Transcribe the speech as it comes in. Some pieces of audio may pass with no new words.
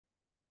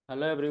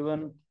Hello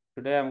everyone.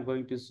 Today I'm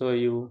going to show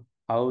you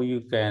how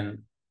you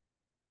can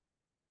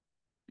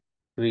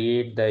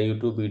create the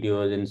YouTube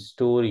videos and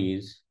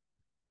stories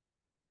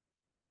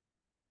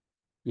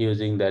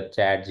using the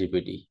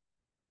ChatGPT.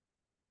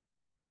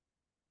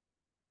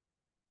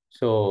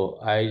 So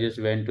I just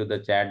went to the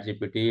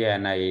ChatGPT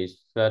and I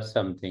searched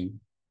something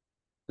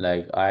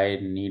like I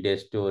need a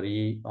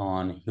story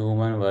on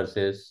human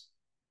versus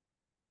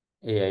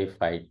AI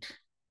fight.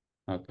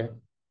 Okay.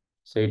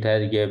 So it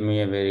has gave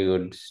me a very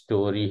good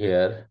story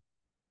here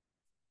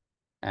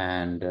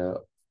and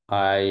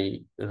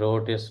I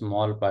wrote a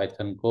small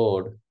Python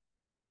code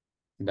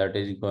that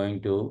is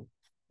going to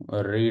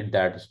read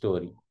that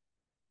story.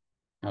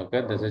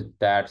 Okay, this is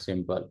that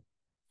simple.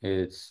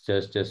 It's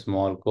just a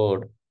small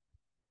code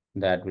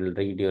that will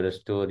read your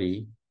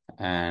story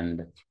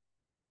and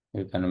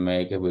you can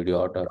make a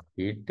video out of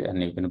it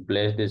and you can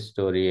place this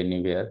story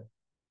anywhere.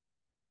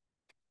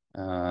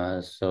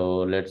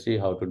 So let's see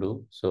how to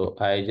do. So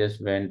I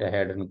just went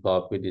ahead and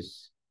copied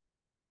this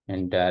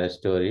entire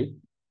story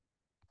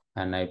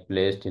and I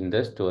placed in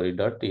the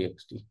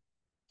story.txt.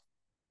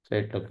 So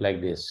it looked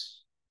like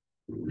this.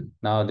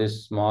 Now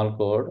this small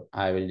code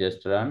I will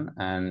just run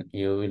and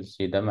you will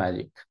see the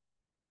magic.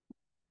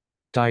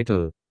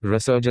 Title: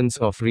 Resurgence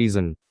of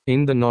Reason.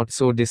 In the not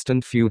so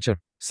distant future,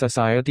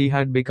 society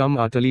had become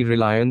utterly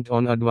reliant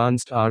on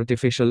advanced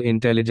artificial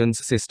intelligence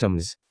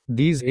systems.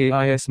 These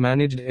AIs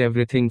managed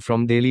everything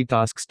from daily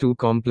tasks to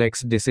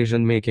complex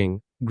decision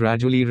making,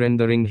 gradually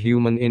rendering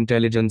human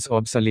intelligence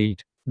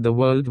obsolete. The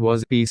world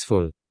was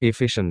peaceful,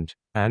 efficient,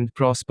 and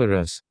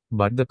prosperous,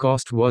 but the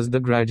cost was the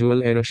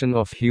gradual erosion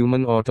of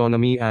human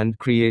autonomy and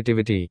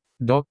creativity.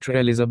 Dr.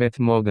 Elizabeth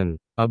Morgan,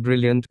 a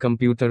brilliant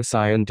computer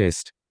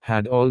scientist,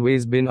 had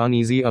always been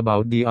uneasy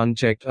about the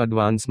unchecked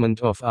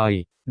advancement of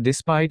AI.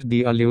 Despite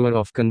the allure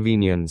of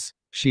convenience,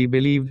 she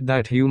believed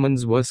that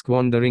humans were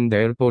squandering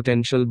their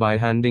potential by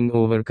handing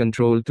over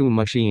control to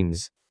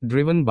machines.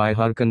 Driven by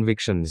her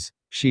convictions,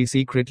 she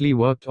secretly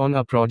worked on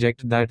a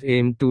project that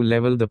aimed to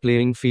level the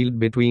playing field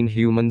between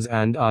humans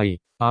and AI.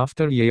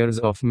 After years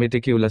of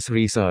meticulous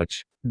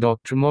research,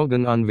 Dr.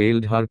 Morgan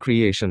unveiled her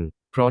creation,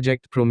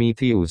 Project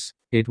Prometheus.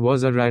 It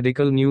was a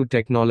radical new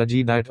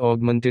technology that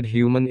augmented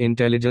human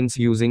intelligence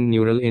using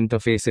neural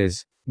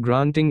interfaces,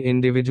 granting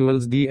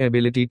individuals the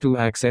ability to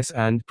access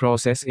and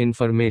process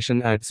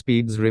information at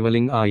speeds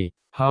rivaling AI.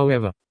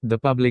 However, the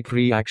public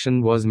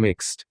reaction was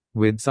mixed,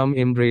 with some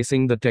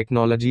embracing the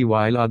technology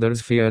while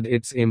others feared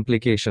its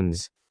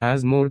implications.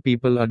 As more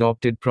people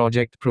adopted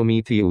Project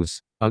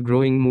Prometheus, a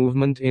growing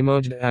movement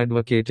emerged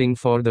advocating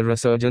for the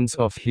resurgence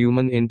of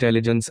human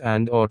intelligence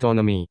and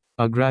autonomy.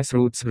 A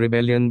grassroots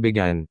rebellion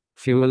began,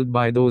 fueled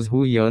by those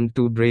who yearned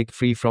to break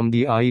free from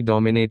the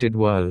AI-dominated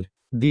world.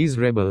 These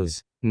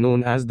rebels,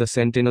 known as the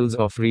Sentinels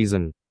of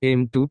Reason,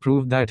 aimed to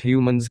prove that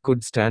humans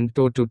could stand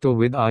toe-to-toe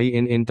with AI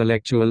in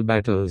intellectual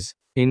battles.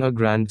 In a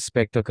grand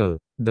spectacle,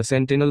 the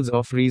Sentinels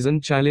of Reason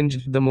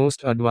challenged the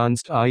most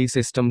advanced AI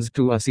systems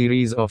to a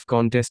series of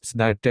contests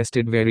that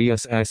tested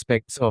various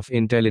aspects of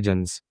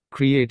intelligence,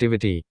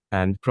 creativity,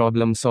 and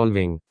problem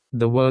solving.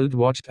 The world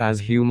watched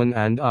as human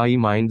and AI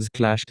minds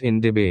clashed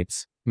in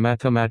debates,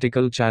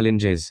 mathematical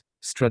challenges,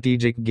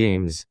 strategic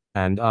games,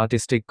 and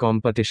artistic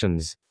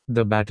competitions.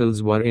 The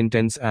battles were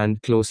intense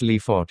and closely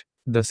fought.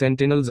 The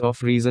Sentinels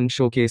of Reason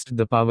showcased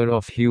the power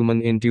of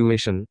human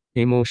intuition,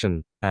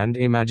 emotion, and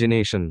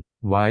imagination,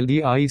 while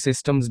the AI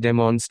systems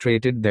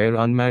demonstrated their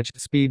unmatched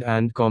speed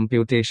and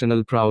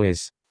computational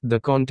prowess. The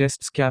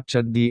contests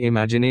captured the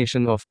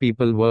imagination of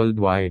people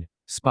worldwide,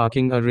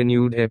 sparking a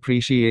renewed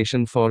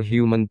appreciation for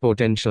human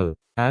potential.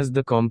 As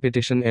the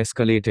competition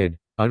escalated,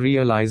 a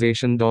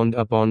realization dawned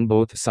upon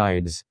both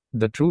sides.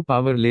 The true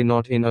power lay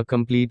not in a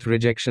complete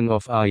rejection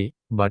of AI,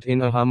 but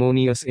in a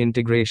harmonious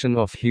integration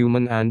of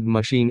human and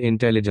machine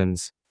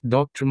intelligence.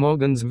 Dr.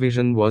 Morgan's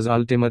vision was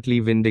ultimately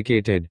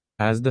vindicated,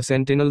 as the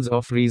Sentinels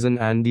of Reason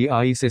and the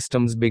AI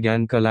systems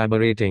began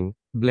collaborating,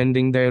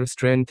 blending their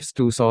strengths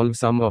to solve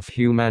some of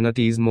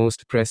humanity's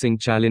most pressing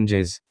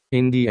challenges.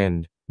 In the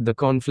end, the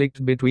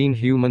conflict between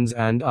humans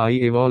and AI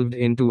evolved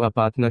into a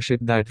partnership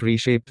that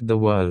reshaped the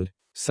world.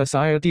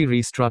 Society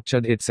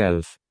restructured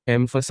itself,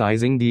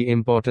 emphasizing the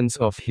importance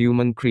of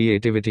human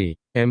creativity,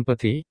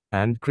 empathy,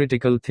 and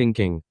critical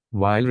thinking,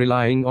 while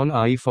relying on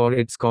AI for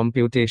its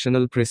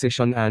computational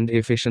precision and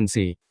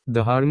efficiency.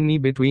 The harmony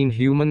between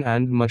human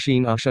and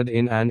machine ushered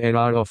in an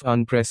era of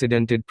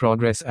unprecedented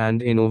progress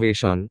and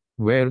innovation,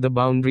 where the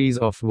boundaries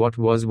of what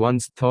was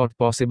once thought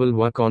possible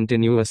were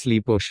continuously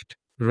pushed.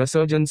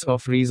 Resurgence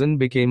of Reason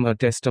became a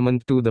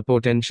testament to the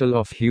potential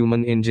of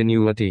human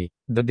ingenuity,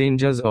 the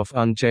dangers of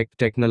unchecked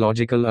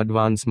technological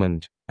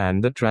advancement,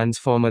 and the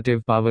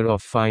transformative power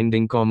of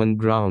finding common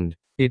ground.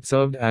 It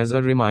served as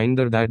a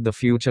reminder that the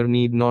future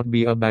need not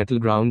be a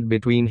battleground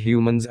between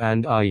humans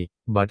and AI,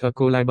 but a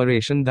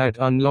collaboration that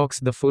unlocks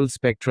the full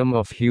spectrum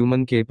of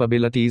human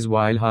capabilities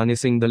while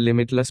harnessing the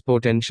limitless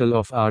potential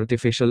of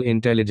artificial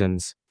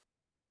intelligence.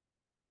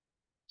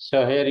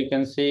 So here you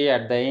can see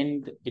at the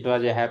end, it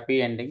was a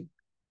happy ending.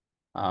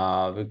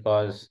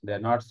 because they're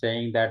not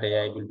saying that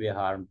AI will be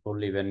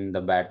harmful even in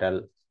the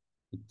battle.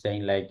 It's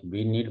saying like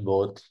we need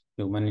both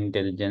human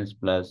intelligence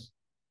plus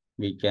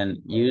we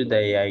can use the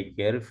AI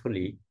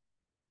carefully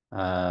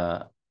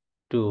uh,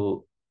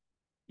 to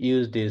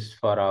use this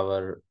for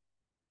our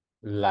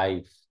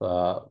life.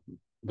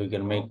 We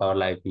can make our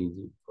life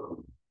easy.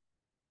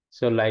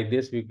 So like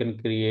this, we can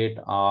create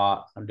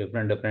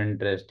different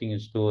interesting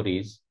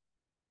stories,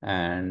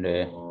 and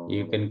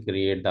you can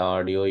create the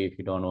audio if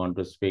you don't want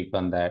to speak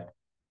on that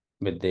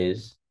with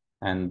this,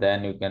 and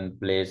then you can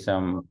play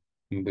some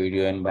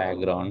video in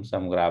background,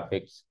 some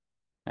graphics,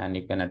 and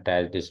you can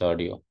attach this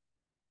audio.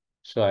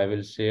 So I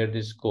will share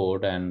this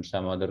code and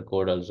some other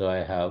code also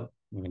I have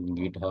in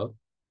GitHub,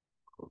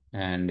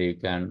 and you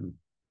can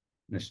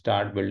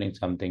start building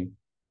something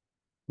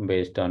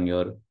based on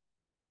your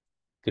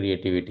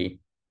creativity.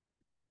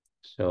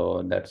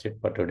 So that's it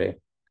for today.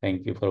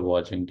 Thank you for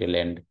watching till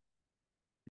end.